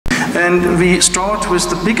and we start with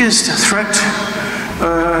the biggest threat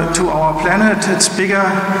to our planet. It's bigger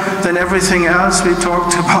than everything else we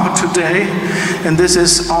talked about today, and this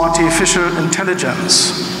is artificial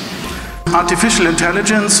intelligence. Artificial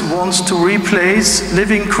intelligence wants to replace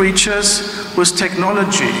living creatures with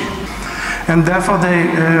technology, and therefore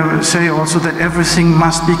they say also that everything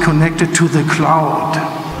must be connected to the cloud.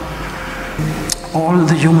 All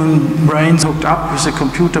the human brains hooked up with a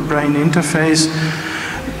computer brain interface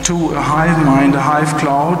to a hive mind, a hive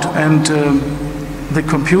cloud, and the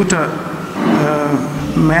computer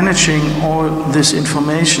managing all this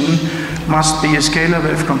information must be a scalar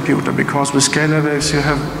wave computer, because with scalar waves you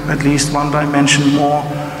have at least one dimension more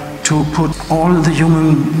to put all the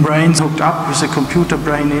human brains hooked up with a computer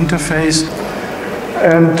brain interface.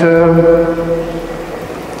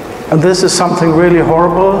 And this is something really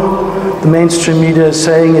horrible. The mainstream media is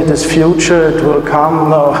saying it is future, it will come.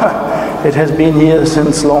 No, it has been here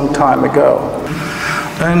since a long time ago.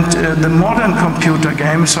 And the modern computer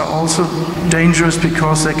games are also dangerous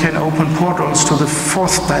because they can open portals to the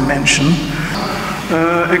fourth dimension.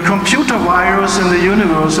 A computer virus in the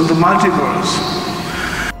universe, in the multiverse.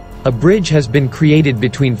 A bridge has been created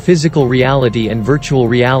between physical reality and virtual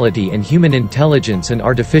reality, and human intelligence and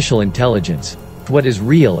artificial intelligence. What is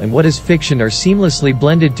real and what is fiction are seamlessly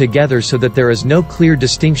blended together so that there is no clear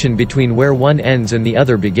distinction between where one ends and the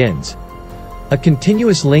other begins. A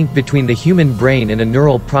continuous link between the human brain and a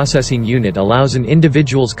neural processing unit allows an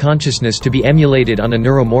individual's consciousness to be emulated on a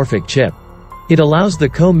neuromorphic chip. It allows the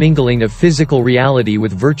co-mingling of physical reality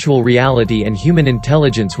with virtual reality and human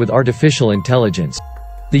intelligence with artificial intelligence.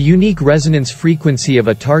 The unique resonance frequency of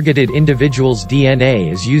a targeted individual's DNA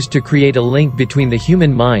is used to create a link between the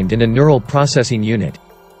human mind and a neural processing unit.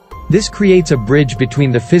 This creates a bridge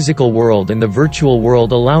between the physical world and the virtual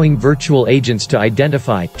world, allowing virtual agents to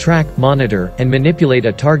identify, track, monitor, and manipulate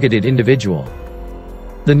a targeted individual.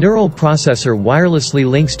 The neural processor wirelessly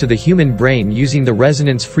links to the human brain using the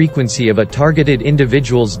resonance frequency of a targeted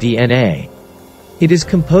individual's DNA. It is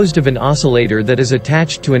composed of an oscillator that is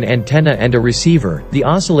attached to an antenna and a receiver. The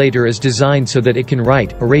oscillator is designed so that it can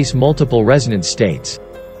write, erase multiple resonance states.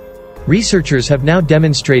 Researchers have now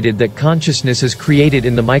demonstrated that consciousness is created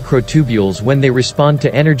in the microtubules when they respond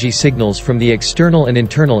to energy signals from the external and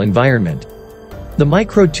internal environment. The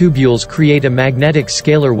microtubules create a magnetic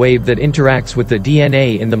scalar wave that interacts with the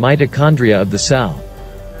DNA in the mitochondria of the cell.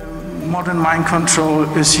 Modern mind control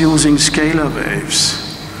is using scalar waves.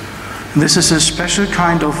 This is a special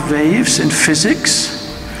kind of waves in physics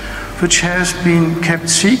which has been kept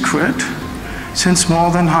secret since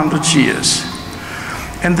more than 100 years.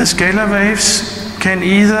 And the scalar waves can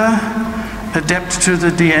either adapt to the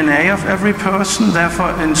DNA of every person.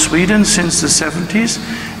 Therefore, in Sweden, since the 70s,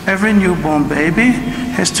 every newborn baby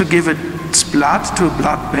has to give its blood to a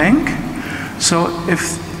blood bank. So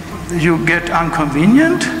if you get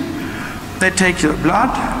inconvenient, they take your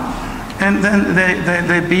blood and then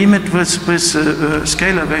they beam it with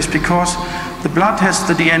scalar waves, because the blood has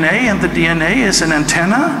the DNA, and the DNA is an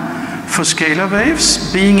antenna for scalar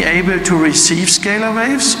waves, being able to receive scalar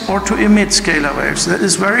waves or to emit scalar waves. That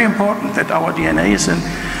is very important, that our DNA is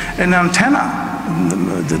an antenna.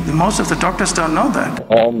 Most of the doctors don't know that.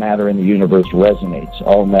 All matter in the universe resonates.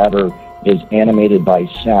 All matter is animated by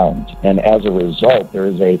sound. And as a result, there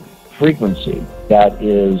is a frequency that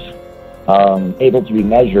is able to be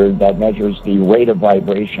measured, that measures the rate of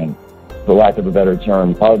vibration, for lack of a better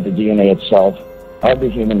term, of the DNA itself, of the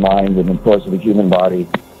human mind, and of course of the human body,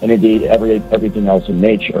 and indeed everything else in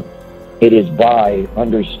nature. It is by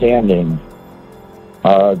understanding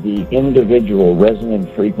the individual resonant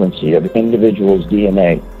frequency of an individual's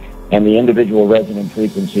DNA and the individual resonant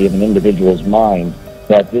frequency of an individual's mind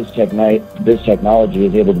that this technology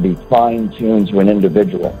is able to be fine-tuned to an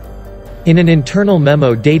individual. In an internal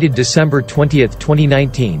memo dated December 20,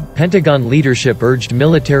 2019, Pentagon leadership urged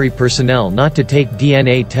military personnel not to take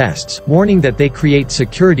DNA tests, warning that they create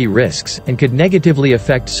security risks and could negatively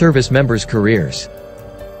affect service members' careers.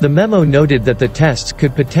 The memo noted that the tests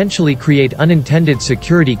could potentially create unintended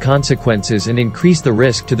security consequences and increase the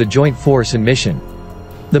risk to the joint force and mission.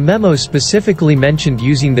 The memo specifically mentioned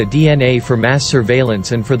using the DNA for mass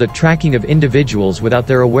surveillance and for the tracking of individuals without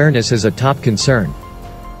their awareness as a top concern.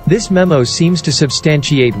 This memo seems to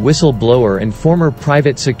substantiate whistleblower and former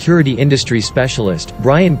private security industry specialist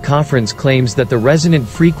Brian Coffrin's claims that the resonant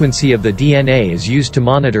frequency of the DNA is used to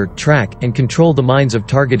monitor, track, and control the minds of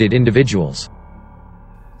targeted individuals.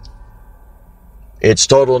 It's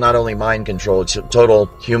total not only mind control, it's total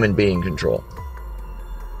human being control.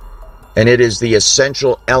 And it is the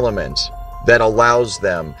essential element that allows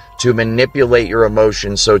them to manipulate your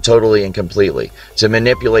emotions so totally and completely, to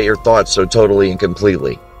manipulate your thoughts so totally and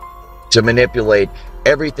completely, to manipulate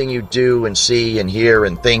everything you do and see and hear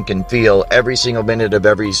and think and feel every single minute of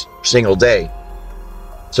every single day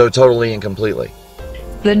so totally and completely.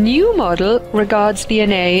 The new model regards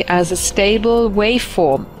DNA as a stable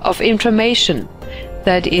waveform of information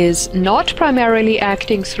that is not primarily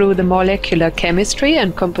acting through the molecular chemistry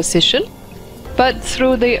and composition, but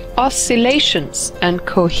through the oscillations and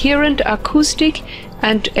coherent acoustic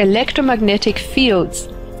and electromagnetic fields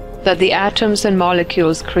that the atoms and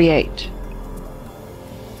molecules create.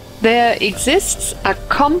 There exists a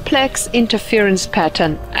complex interference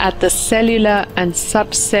pattern at the cellular and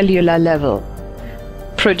subcellular level,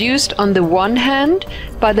 produced on the one hand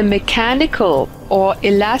by the mechanical or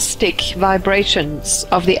elastic vibrations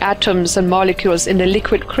of the atoms and molecules in the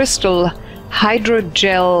liquid crystal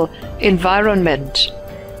hydrogel environment,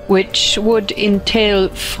 which would entail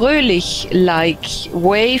Fröhlich-like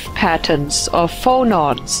wave patterns of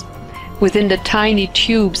phonons within the tiny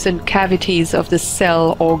tubes and cavities of the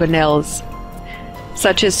cell organelles,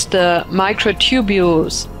 such as the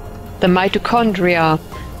microtubules, the mitochondria,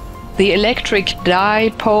 the electric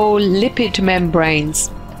dipole lipid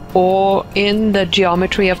membranes, or in the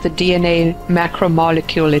geometry of the DNA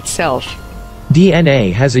macromolecule itself.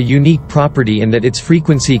 DNA has a unique property in that its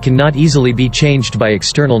frequency cannot easily be changed by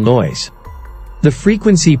external noise. The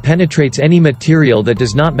frequency penetrates any material that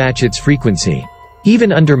does not match its frequency.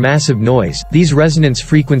 Even under massive noise, these resonance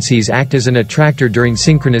frequencies act as an attractor during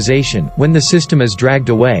synchronization. When the system is dragged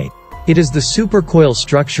away, it is the supercoil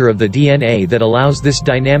structure of the DNA that allows this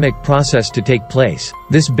dynamic process to take place.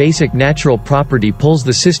 This basic natural property pulls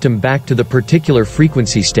the system back to the particular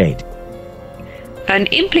frequency state. An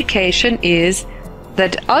implication is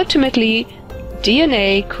that ultimately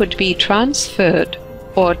DNA could be transferred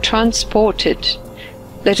or transported,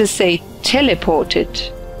 let us say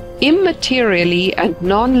teleported, immaterially and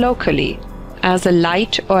non-locally as a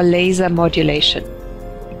light or laser modulation.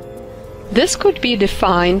 This could be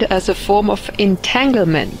defined as a form of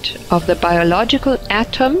entanglement of the biological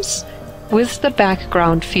atoms with the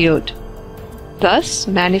background field, thus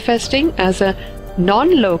manifesting as a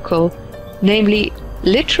non-local, namely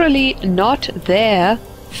literally not there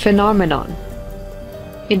phenomenon.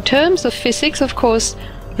 In terms of physics, of course,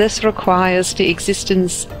 this requires the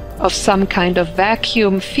existence of some kind of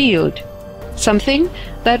vacuum field, something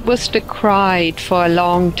that was decried for a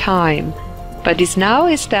long time, but is now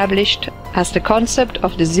established as the concept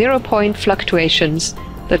of the zero-point fluctuations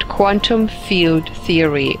that quantum field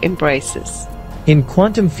theory embraces. In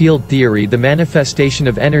quantum field theory, the manifestation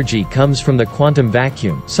of energy comes from the quantum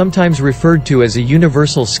vacuum, sometimes referred to as a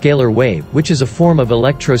universal scalar wave, which is a form of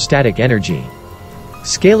electrostatic energy.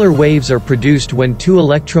 Scalar waves are produced when two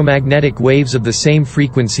electromagnetic waves of the same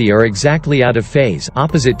frequency are exactly out of phase,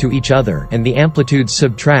 opposite to each other, and the amplitudes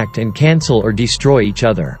subtract and cancel or destroy each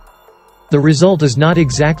other. The result is not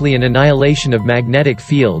exactly an annihilation of magnetic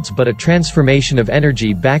fields but a transformation of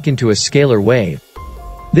energy back into a scalar wave.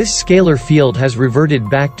 This scalar field has reverted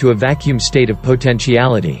back to a vacuum state of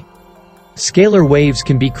potentiality. Scalar waves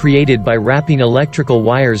can be created by wrapping electrical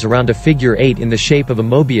wires around a figure 8 in the shape of a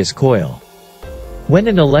Mobius coil. When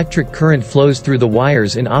an electric current flows through the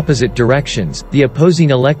wires in opposite directions, the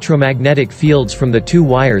opposing electromagnetic fields from the two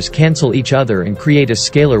wires cancel each other and create a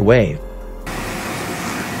scalar wave.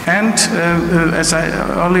 And as I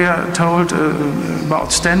earlier told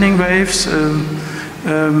about standing waves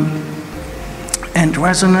and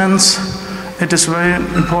resonance, it is very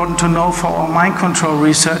important to know for our mind control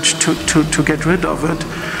research to get rid of it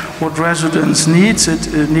what resonance needs.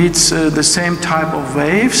 It needs the same type of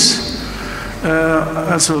waves,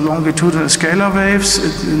 also longitudinal scalar waves,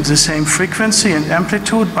 the same frequency and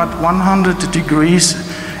amplitude, but 100 degrees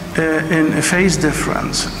in a phase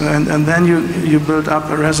difference. And then you build up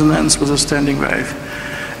a resonance with a standing wave.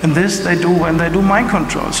 And this they do when they do mind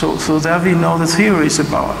control. So there we know the theories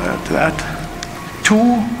about it, that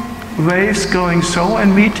two waves going so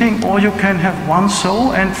and meeting, or you can have one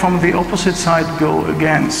so and from the opposite side go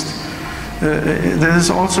against. That is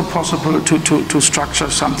also possible to structure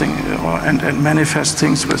something and manifest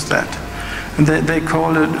things with that. And they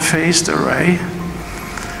call it phased array.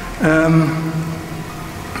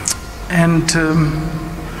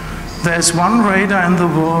 There's one radar in the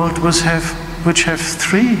world which have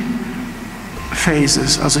 3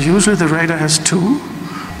 phases. Also usually the radar has 2,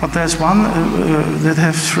 but there's one that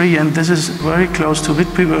has 3, and this is very close to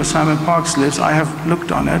Whitby where Simon Parkes lives. I have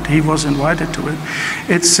looked on it. He was invited to it.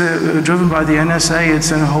 It's driven by the NSA.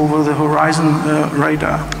 It's an over-the-horizon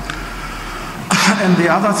radar. And the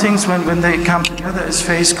other things, when they come together, is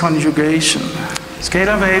phase conjugation.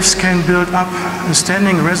 Scalar waves can build up a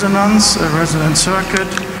standing resonance, a resonant circuit,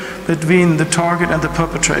 between the target and the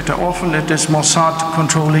perpetrator. Often it is Mossad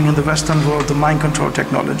controlling in the Western world the mind control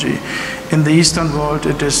technology. In the Eastern world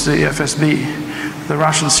it is the FSB, the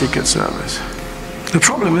Russian Secret Service. The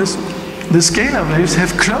problem is the scalar waves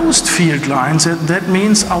have closed field lines, and that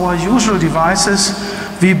means our usual devices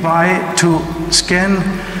we buy to scan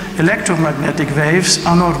electromagnetic waves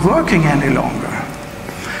are not working any longer.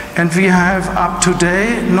 And we have up to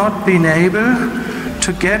date not been able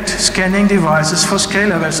to get scanning devices for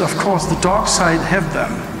scalar waves. Of course, the dark side have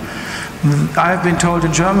them. I've been told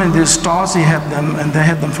in Germany the Stasi have them, and they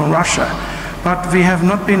have them from Russia. But we have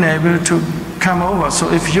not been able to come over.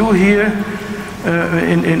 So if you here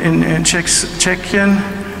in Czechian,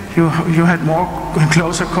 you had more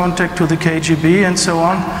closer contact to the KGB and so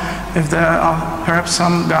on. If there are perhaps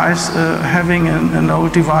some guys having an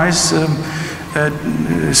old device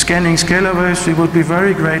scanning scalar waves, we would be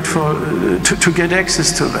very grateful to get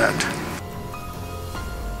access to that.